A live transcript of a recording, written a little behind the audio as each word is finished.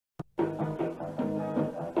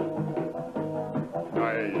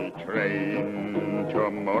Night train to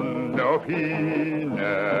Mundofina,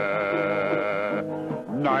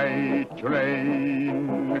 night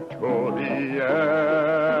train to the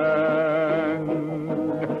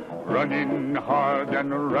end, running hard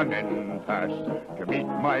and running fast to meet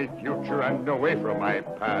my future and away from my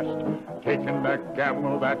past, taking the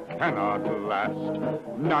gamble that cannot last,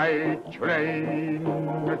 night train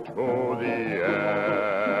to the end.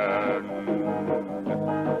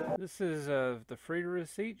 This is the Frater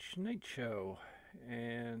SH Night Show,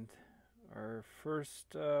 and our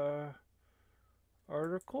first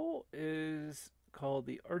article is called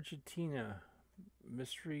 "The Argentina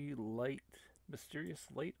Mysterious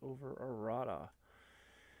Light over ARATA."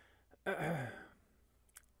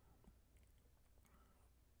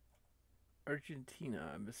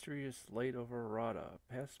 Argentina, mysterious light over ARATA.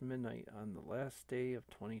 Past midnight on the last day of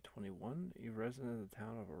 2021, a resident of the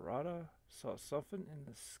town of ARATA saw something in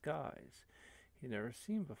the skies he'd never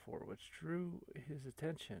seen before, which drew his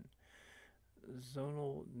attention.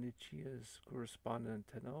 Zonal Nichia's correspondent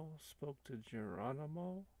Tenno spoke to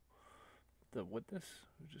Geronimo, the witness,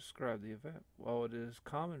 who described the event. While it is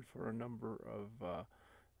common for a number of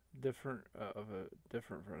different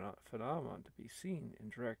phenomenon to be seen in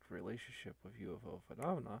direct relationship with UFO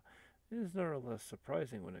phenomena, it is nevertheless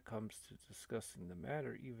surprising when it comes to discussing the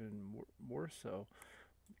matter, even more so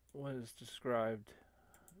when it is described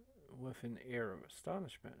with an air of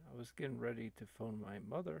astonishment. I was getting ready to phone my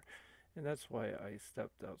mother, and that's why I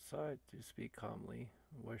stepped outside to speak calmly,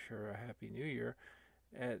 wish her a happy new year.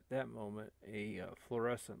 At that moment, a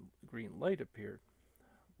fluorescent green light appeared,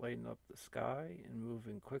 lighting up the sky and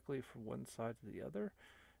moving quickly from one side to the other,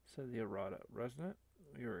 said the ARATA resident.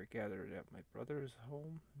 We were gathered at my brother's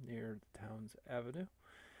home near the town's avenue.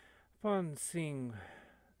 Upon seeing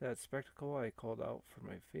that spectacle, I called out for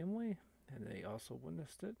my family, and they also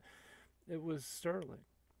witnessed it. It was startling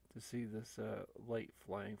to see this light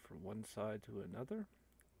flying from one side to another,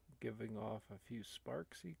 giving off a few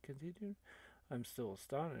sparks, he continued. I'm still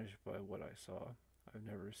astonished by what I saw. I've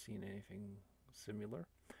never seen anything similar.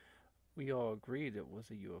 We all agreed it was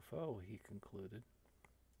a UFO, he concluded.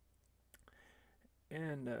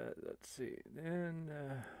 And let's see.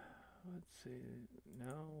 Let's see.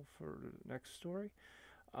 Now for the next story.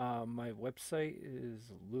 My website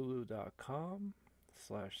is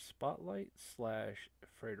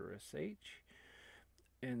lulu.com/spotlight/FraterSH.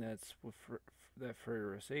 And that's that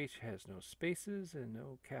FraterSH has no spaces and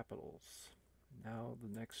no capitals. Now the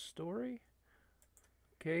next story.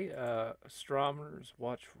 Okay, astronomers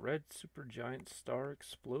watch red supergiant star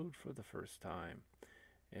explode for the first time.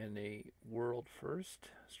 In a world first,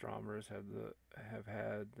 astronomers have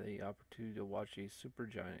had the opportunity to watch a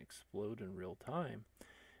supergiant explode in real time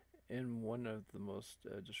in one of the most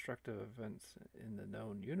destructive events in the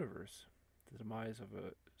known universe, the demise of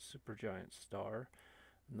a supergiant star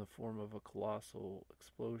in the form of a colossal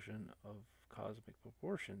explosion of cosmic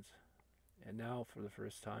proportions. And now, for the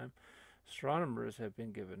first time, astronomers have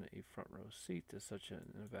been given a front row seat to such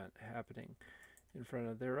an event happening in front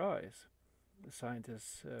of their eyes. The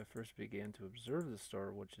scientists first began to observe the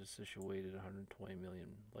star, which is situated 120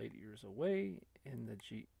 million light years away in the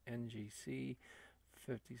NGC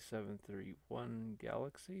 5731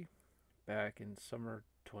 galaxy, back in summer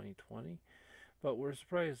 2020, but were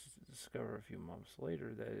surprised to discover a few months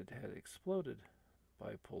later that it had exploded.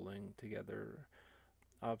 By pulling together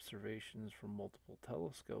observations from multiple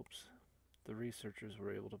telescopes, the researchers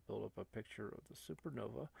were able to build up a picture of the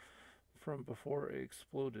supernova from before it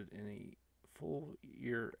exploded in a full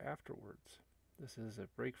year afterwards. This is a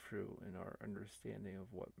breakthrough in our understanding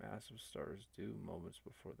of what massive stars do moments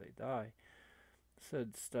before they die,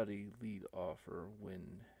 said study lead author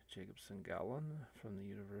Wynne Jacobson-Gallon from the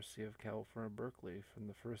University of California, Berkeley. From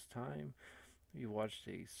the first time we watched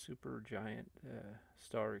a supergiant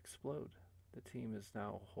star explode, the team is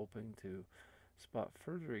now hoping to spot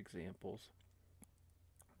further examples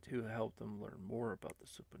to help them learn more about the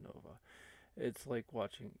supernova. It's like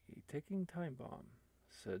watching a ticking time bomb,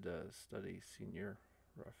 said study senior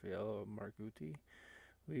Raffaello Margutti.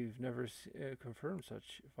 We've never confirmed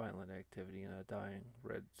such violent activity in a dying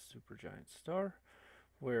red supergiant star,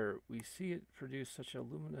 where we see it produce such a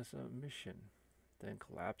luminous emission, then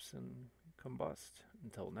collapse and combust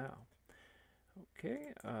until now.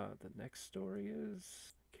 Okay, the next story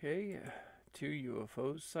is two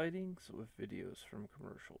UFO sightings with videos from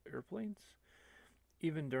commercial airplanes.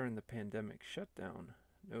 Even during the pandemic shutdown,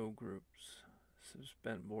 no groups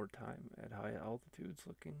spent more time at high altitudes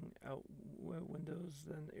looking out windows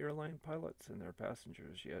than airline pilots and their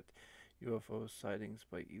passengers, yet UFO sightings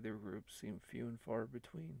by either group seem few and far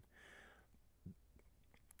between.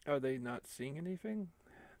 Are they not seeing anything?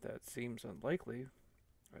 That seems unlikely.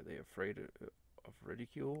 Are they afraid of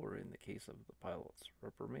ridicule, or in the case of the pilots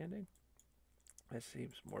reprimanding? That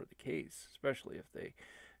seems more the case, especially if they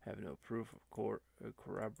have no proof of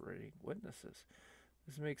corroborating witnesses.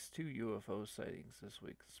 This makes two UFO sightings this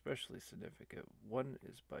week especially significant. One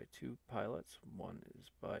is by two pilots, one is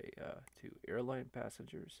by two airline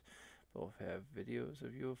passengers. Both have videos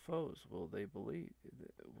of UFOs. Will they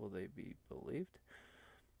be believed?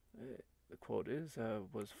 The quote is,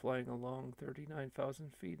 was flying along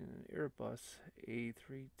 39,000 feet in an Airbus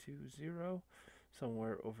A320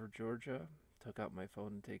 somewhere over Georgia. Took out my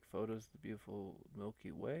phone to take photos of the beautiful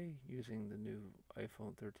Milky Way using the new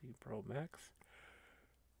iPhone 13 Pro Max.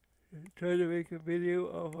 Tried to make a video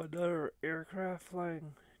of another aircraft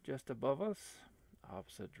flying just above us,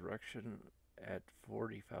 opposite direction at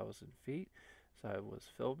 40,000 feet. So I was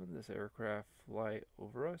filming this aircraft fly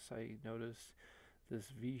over us. I noticed this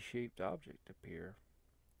V-shaped object appear.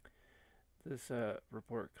 This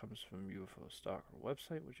report comes from UFO Stalker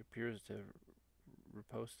website, which appears to have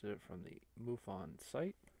reposted it from the MUFON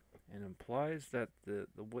site, and implies that the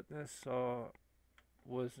witness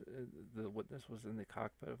was in the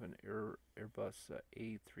cockpit of an Airbus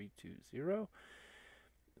A320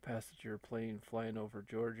 passenger plane flying over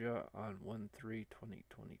Georgia on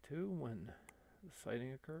 1/3/2022 when the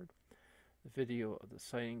sighting occurred. The video of the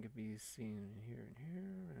sighting can be seen here and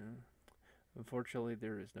here. Unfortunately,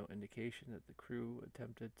 there is no indication that the crew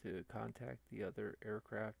attempted to contact the other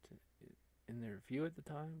aircraft in their view at the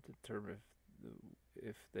time to determine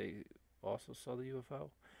if they also saw the UFO.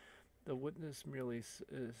 The witness merely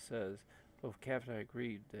says, both Captain and I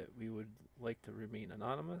agreed that we would like to remain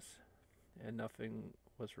anonymous, and nothing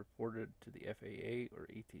was reported to the FAA or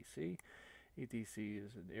ATC. ATC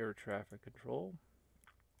is an air traffic control,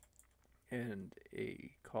 and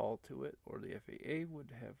a call to it or the FAA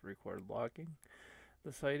would have required logging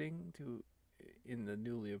the sighting in the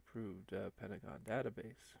newly approved Pentagon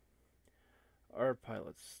database. Are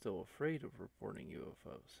pilots still afraid of reporting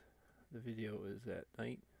UFOs? The video is at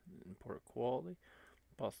night in poor quality,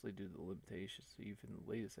 possibly due to the limitations of even the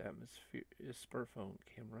latest smartphone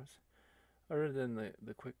cameras. Other than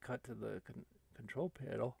the quick cut to the control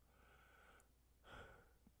panel,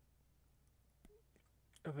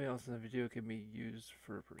 everything else in the video can be used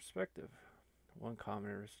for perspective. One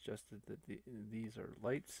commenter suggested that these are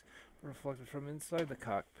lights reflected from inside the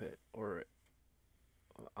cockpit or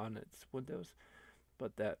on its windows,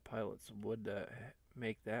 but pilots would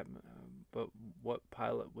make that. But what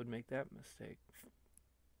pilot would make that mistake?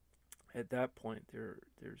 At that point,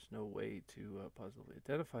 there's no way to positively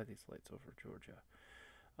identify these lights over Georgia.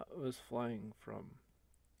 I was flying from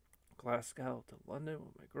Glasgow to London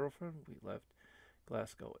with my girlfriend. We left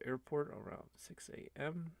Glasgow Airport around 6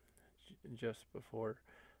 a.m. Just before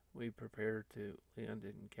we prepared to land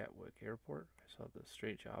in Gatwick Airport, I saw this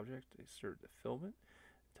strange object. I started to film it,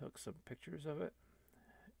 took some pictures of it.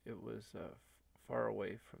 It was far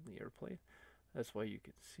away from the airplane. That's why you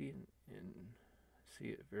could see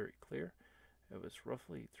it very clear. It was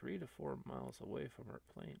roughly 3 to 4 miles away from our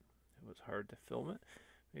plane. It was hard to film it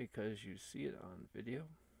because you see it on video.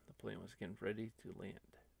 The plane was getting ready to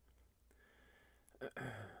land.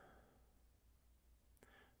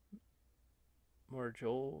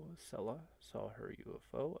 Marjol Sella saw her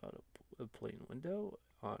UFO out of a plane window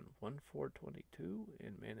on 1/4/22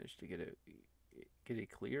 and managed to get a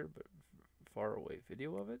clear but far away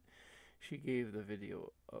video of it. She gave the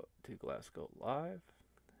video to Glasgow Live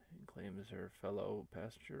and claims her fellow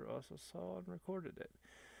passenger also saw and recorded it.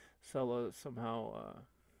 Sella somehow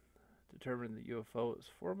determined the UFO is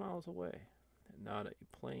 4 miles away and not a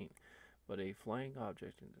plane, but a flying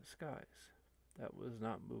object in the skies that was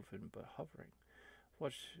not moving but hovering.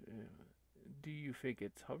 Do you think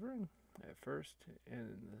it's hovering? At first,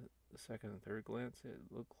 and the second and third glance,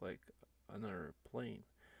 it looked like another plane,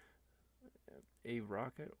 a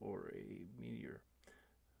rocket, or a meteor.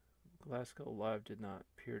 Glasgow Live did not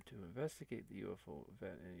appear to investigate the UFO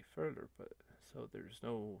event any further, so there's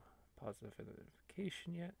no positive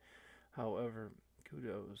identification yet. However,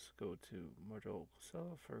 kudos go to Marjol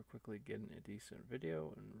Sella for quickly getting a decent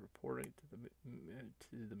video and reporting to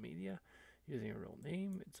the media using a real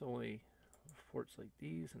name. It's only reports like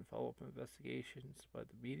these and follow-up investigations by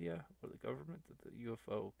the media or the government that the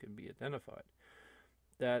UFO can be identified.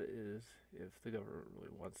 That is, if the government really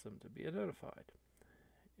wants them to be identified.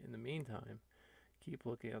 In the meantime, keep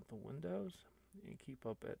looking out the windows and keep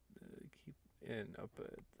up at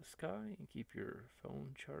the sky and keep your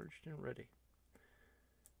phone charged and ready.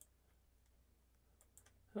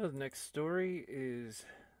 The next story is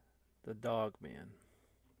the Dog Man.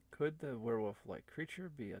 Could the werewolf-like creature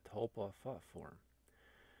be a tulpa form?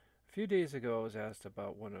 A few days ago, I was asked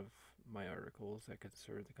about one of my articles that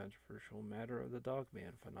concerned the controversial matter of the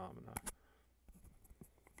Dogman phenomena,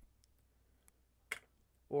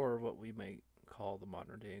 or what we might call the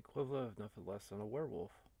modern day equivalent of nothing less than a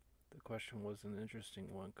werewolf. The question was an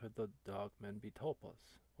interesting one. Could the Dogmen be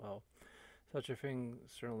tulpas? Well, such a thing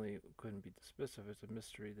certainly couldn't be dismissive as a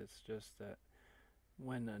mystery. That's just that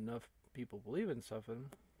when enough people believe in something,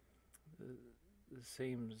 the, the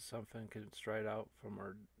same something can stride out from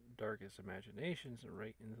our darkest imaginations and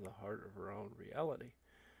right into the heart of our own reality.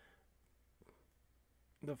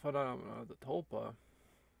 The phenomenon of the tulpa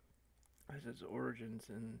has its origins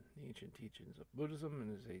in the ancient teachings of Buddhism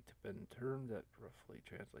and is a Tibetan term that roughly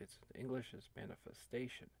translates into English as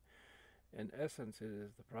manifestation. In essence, it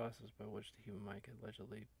is the process by which the human mind can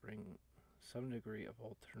allegedly bring some degree of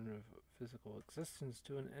alternative physical existence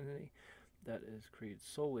to an entity that is created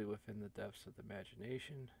solely within the depths of the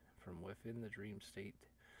imagination, from within the dream state.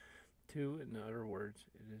 In other words,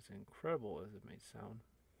 it is incredible as it may sound.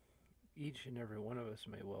 Each and every one of us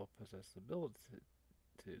may well possess the ability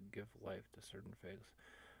to give life to certain things.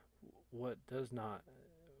 What does not,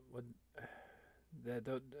 what that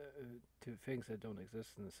don't, to things that don't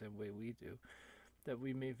exist in the same way we do, that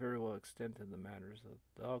we may very well extend to the matters of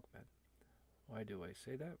the dogmen. Why do I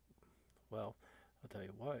say that? Well, I'll tell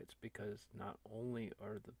you why. It's because not only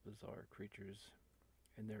are the bizarre creatures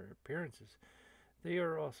in their appearances, they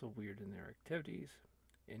are also weird in their activities,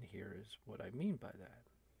 and here is what I mean by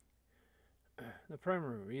that. The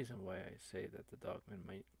primary reason why I say that the dogmen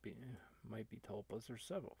might be tulpas are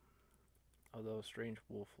several. Although strange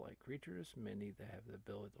wolf-like creatures, many that have the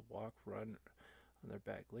ability to walk, run on their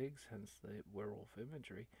back legs, hence the werewolf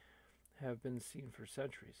imagery, have been seen for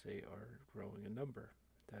centuries. They are growing in number.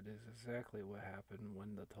 That is exactly what happened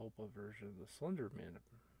when the tulpa version of the Slender Man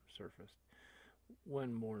surfaced,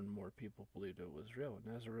 when more and more people believed it was real,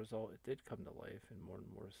 and as a result, it did come to life, and more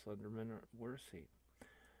Slendermen were seen.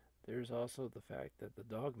 There's also the fact that the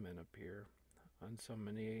dogmen appear on so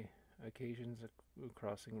many occasions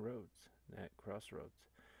crossing roads, at crossroads.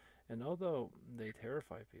 And although they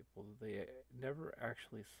terrify people, they never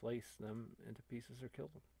actually slice them into pieces or kill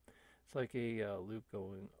them. It's like a loop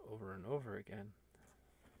going over and over again.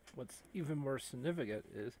 What's even more significant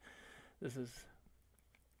is this is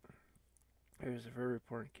there's a very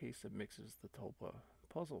important case that mixes the Tulpa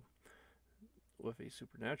puzzle with a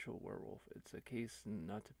supernatural werewolf. It's a case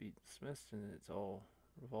not to be dismissed, and it all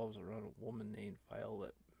revolves around a woman named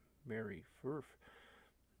Violet Mary Firth,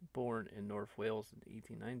 born in North Wales in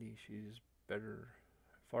the 1890s. She's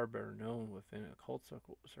far better known within occult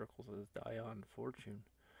circles as Dion Fortune,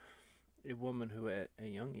 a woman who at a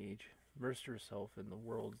young age immersed herself in the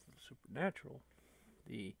worlds of the supernatural.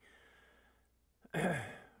 The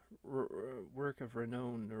work of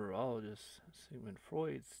renowned neurologist Sigmund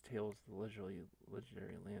Freud's Tales of the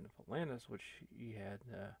Legendary Land of Atlantis, which he had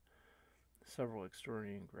several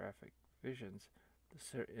extraordinary and graphic visions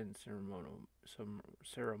in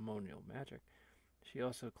ceremonial magic. She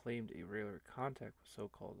also claimed a regular contact with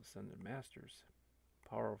so-called ascended masters,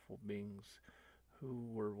 powerful beings who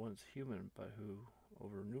were once human but who,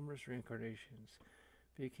 over numerous reincarnations,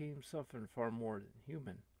 became something far more than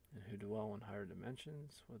human, and who dwell in higher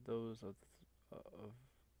dimensions with those of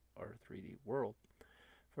our 3D world.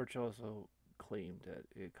 Furch also claimed that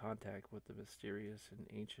a contact with the mysterious and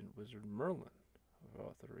ancient wizard Merlin of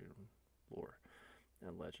Arthurian lore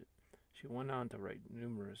and legend. She went on to write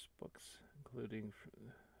numerous books, including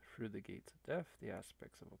Through the Gates of Death, The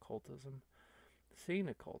Aspects of Occultism, Sane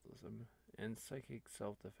Occultism, and Psychic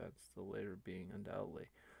Self-Defense, the latter being undoubtedly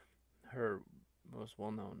her most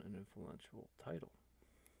well-known and influential title.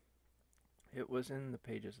 It was in the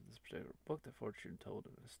pages of this particular book that Fortune told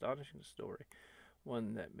an astonishing story,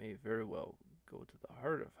 one that may very well go to the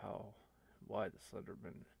heart of why the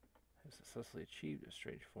Slenderman has successfully achieved a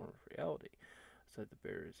strange form of reality outside the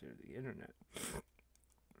barriers of the internet.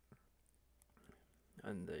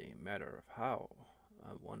 On the matter of how,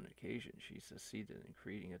 on one occasion, she succeeded in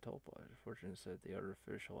creating a tulpa. Fortune said the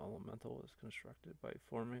artificial elemental is constructed by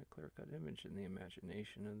forming a clear-cut image in the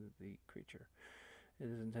imagination of the creature. It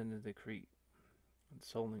is intended to create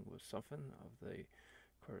consoling with something of the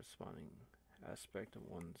corresponding aspect of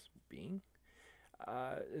one's being.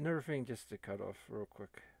 Another thing, just to cut off real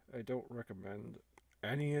quick, I don't recommend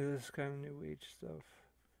any of this kind of New Age stuff.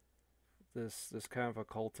 This kind of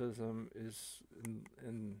occultism is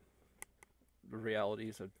in the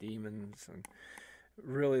realities of demons, and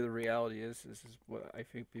really the reality is what I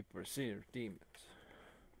think people are seeing are demons.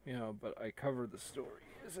 but I cover the story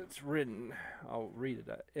as it's written. I'll read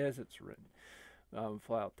it as it's written.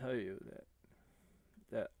 Flat out tell you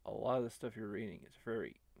that a lot of the stuff you're reading is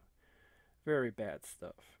very, very bad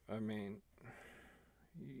stuff. I mean,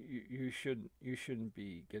 you shouldn't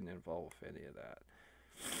be getting involved with any of that.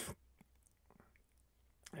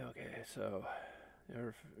 Okay, so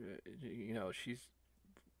she's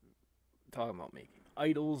talking about making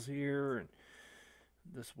idols here, and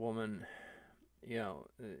this woman, you know,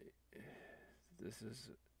 this is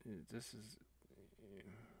this is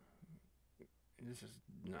this is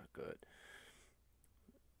not good.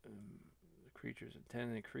 The creatures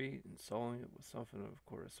intend to create and sullying it with something of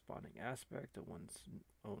corresponding aspect of one's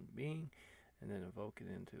own being, and then evoke it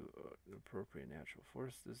into an appropriate natural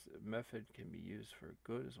force. This method can be used for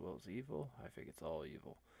good as well as evil. I think it's all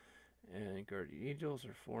evil. And guardian angels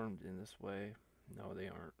are formed in this way. No, they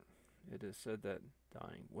aren't. It is said that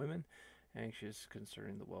dying women, anxious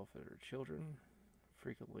concerning the welfare of their children,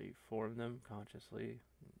 frequently form them consciously.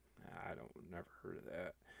 I don't never heard of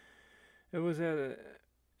that. It was at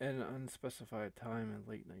an unspecified time in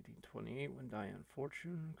late 1928 when Diane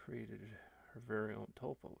Fortune created her very own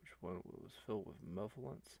tulpa, which one was filled with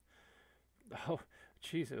malevolence. Oh,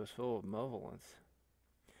 jeez, it was filled with malevolence.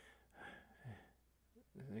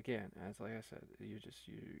 And again, as like I said, you're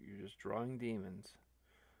just drawing demons.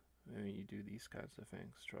 I mean, you do these kinds of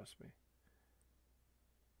things. Trust me.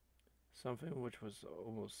 Something which was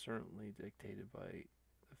almost certainly dictated by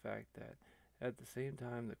the fact that at the same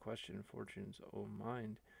time the question in Fortune's own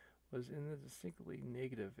mind was in a distinctly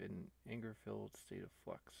negative and anger-filled state of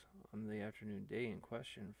flux. On the afternoon day in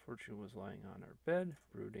question, Fortune was lying on her bed,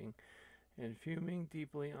 brooding and fuming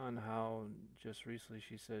deeply on how just recently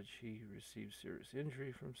she said she received serious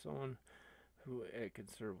injury from someone who, at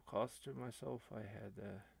considerable cost to myself, I had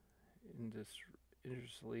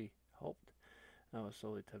industry helped. I was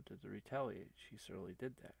slowly tempted to retaliate. She certainly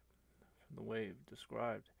did that. From the way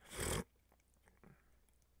described,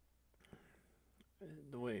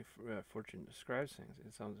 the way Fortune describes things,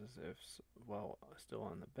 it sounds as if, while still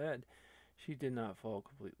on the bed, she did not fall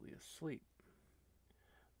completely asleep,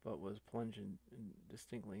 but was plunging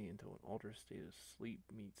distinctly into an altered state of sleep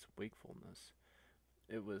meets wakefulness.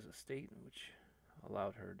 It was a state in which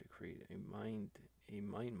allowed her to create a mind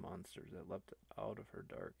monster that leapt out of her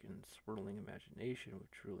dark and swirling imagination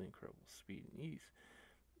with truly incredible speed and ease.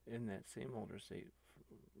 In that same altered state,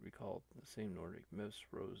 recalled the same Nordic myths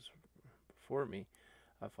rose before me.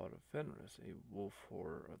 I thought of Fenris, a wolf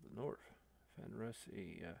horror of the north. Fenris,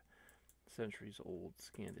 a centuries-old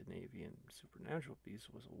Scandinavian supernatural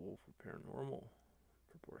beast, was a wolf of paranormal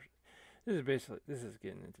proportions. This is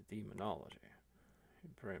getting into demonology,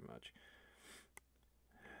 pretty much.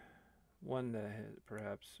 One that had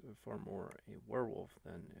perhaps far more a werewolf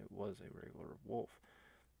than it was a regular wolf,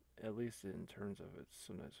 at least in terms of its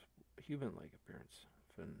sometimes human-like appearance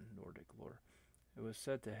from Nordic lore. It was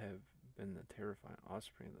said to have been the terrifying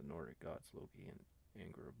offspring of the Nordic gods Loki and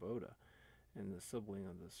Angrboda, and the sibling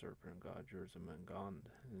of the serpent god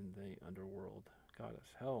Jörmungand and the underworld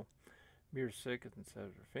goddess Hel. Mere sick instead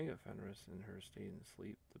of her finger Fenris in her state in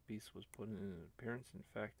sleep, the beast was put in an appearance. In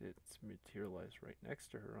fact, it's materialized right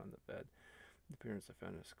next to her on the bed. The appearance of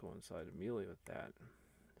Fenris coincided immediately with that,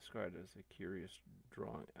 described as a curious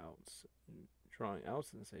drawing out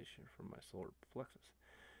sensation from my solar plexus.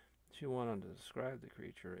 She went on to describe the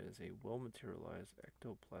creature as a well-materialized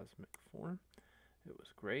ectoplasmic form. It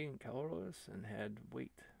was gray and colorless and had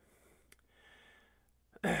weight.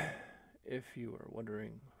 If you are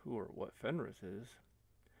wondering who or what Fenris is,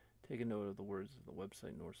 take a note of the words of the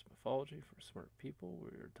website Norse Mythology for Smart People,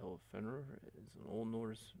 where you're told Fenrir is an Old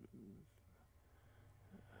Norse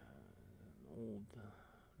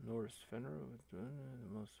Fenrir,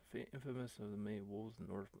 the most infamous of the many wolves in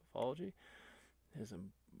Norse mythology. His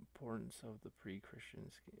importance of the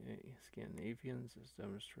pre-Christian Scandinavians is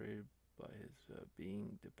demonstrated by his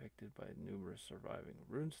being depicted by numerous surviving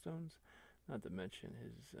runestones, not to mention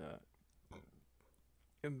his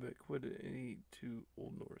ubiquity to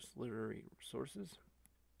Old Norse literary sources.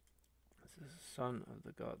 This is the son of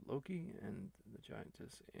the god Loki and the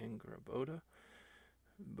giantess Angrboda,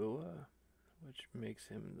 Bua, which makes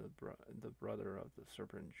him the brother of the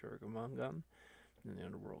serpent Jörmungand and the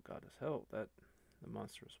underworld goddess Hel. That the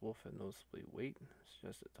monstrous wolf had noticeably weight,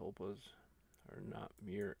 suggests that tulpas are not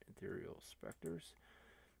mere ethereal specters,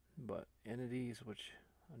 but entities which,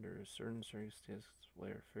 under certain circumstances,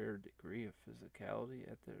 display a fair degree of physicality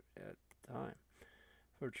at the time.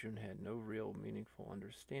 Fortune had no real meaningful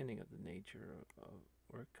understanding of the nature of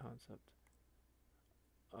or concept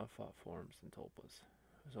of thought forms and tulpas.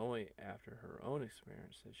 It was only after her own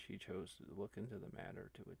experience that she chose to look into the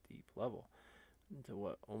matter to a deep level, to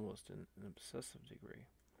what almost an obsessive degree.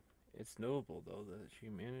 It's notable, though, that she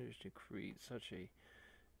managed to create such a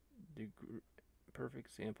perfect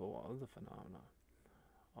example of the phenomena,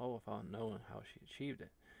 all without knowing how she achieved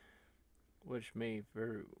it, which may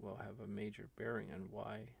very well have a major bearing on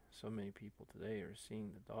why so many people today are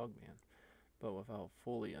seeing the dog man, but without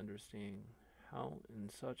fully understanding how in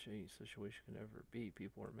such a situation could ever be.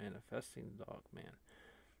 People are manifesting the dog man.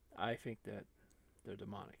 I think that they're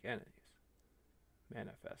demonic entities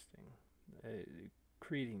manifesting, uh,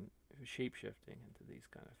 creating, shape shifting into these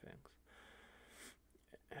kind of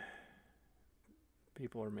things.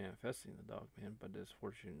 People are manifesting the dog man, but as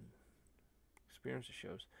fortune experience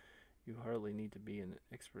shows, you hardly need to be an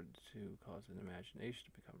expert to cause an imagination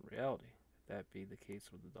to become reality. Could that be the case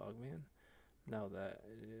with the dog man? Now that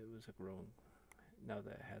it was a growing, now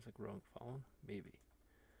that it has a growing following, maybe.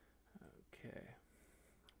 Okay.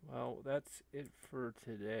 Well, that's it for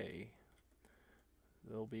today.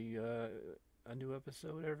 There'll be a new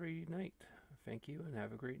episode every night. Thank you and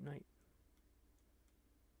have a great night.